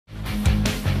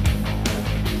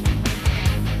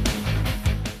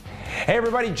Hey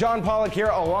everybody, John Pollock here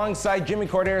alongside Jimmy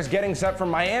Corderas getting set for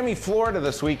Miami, Florida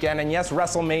this weekend. And yes,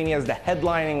 WrestleMania is the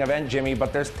headlining event, Jimmy,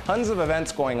 but there's tons of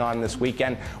events going on this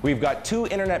weekend. We've got 2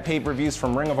 internet pay-per-views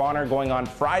from Ring of Honor going on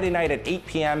Friday night at 8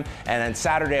 p.m. and then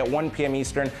Saturday at 1 p.m.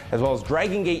 Eastern, as well as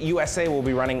Dragon Gate USA will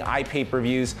be running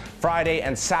iPay-per-views Friday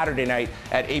and Saturday night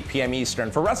at 8 p.m.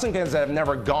 Eastern. For wrestling fans that have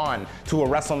never gone to a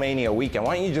WrestleMania weekend,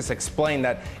 why don't you just explain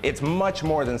that it's much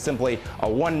more than simply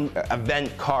a one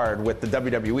event card with the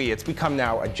WWE. It's become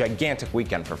now a gigantic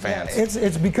weekend for fans. Yeah,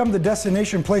 it's become the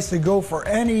destination place to go for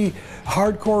any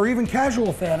hardcore or even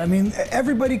casual fan. I mean,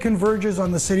 everybody converges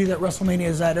on the city that WrestleMania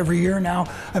is at every year now.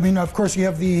 I mean, of course, you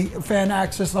have the fan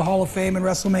access, the Hall of Fame and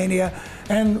WrestleMania,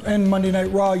 and Monday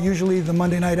Night Raw, usually the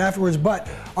Monday night afterwards. But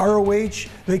ROH,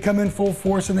 they come in full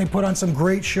force and they put on some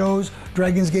great shows.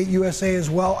 Dragon's Gate USA as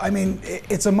well. I mean,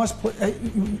 it's a must.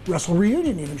 Wrestle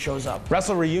Reunion even shows up.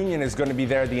 Wrestle Reunion is going to be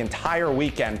there the entire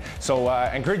weekend. So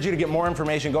I encourage you to get more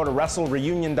information. Go to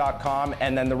WrestleReunion.com.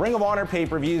 And then the Ring of Honor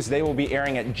pay-per-views, they will be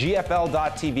airing at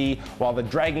GFL.TV, while the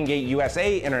Dragon Gate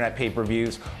USA internet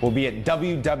pay-per-views will be at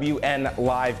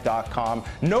WWNLive.com.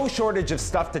 No shortage of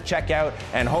stuff to check out,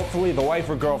 and hopefully the wife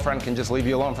or girlfriend can just leave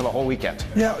you alone for the whole weekend.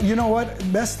 Yeah, you know what?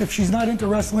 Best if she's not into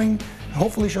wrestling,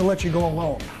 hopefully she'll let you go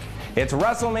alone. It's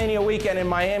WrestleMania weekend in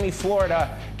Miami,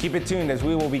 Florida. Keep it tuned as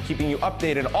we will be keeping you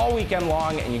updated all weekend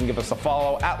long, and you can give us a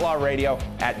follow at Law Radio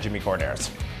at Jimmy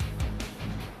Corderas.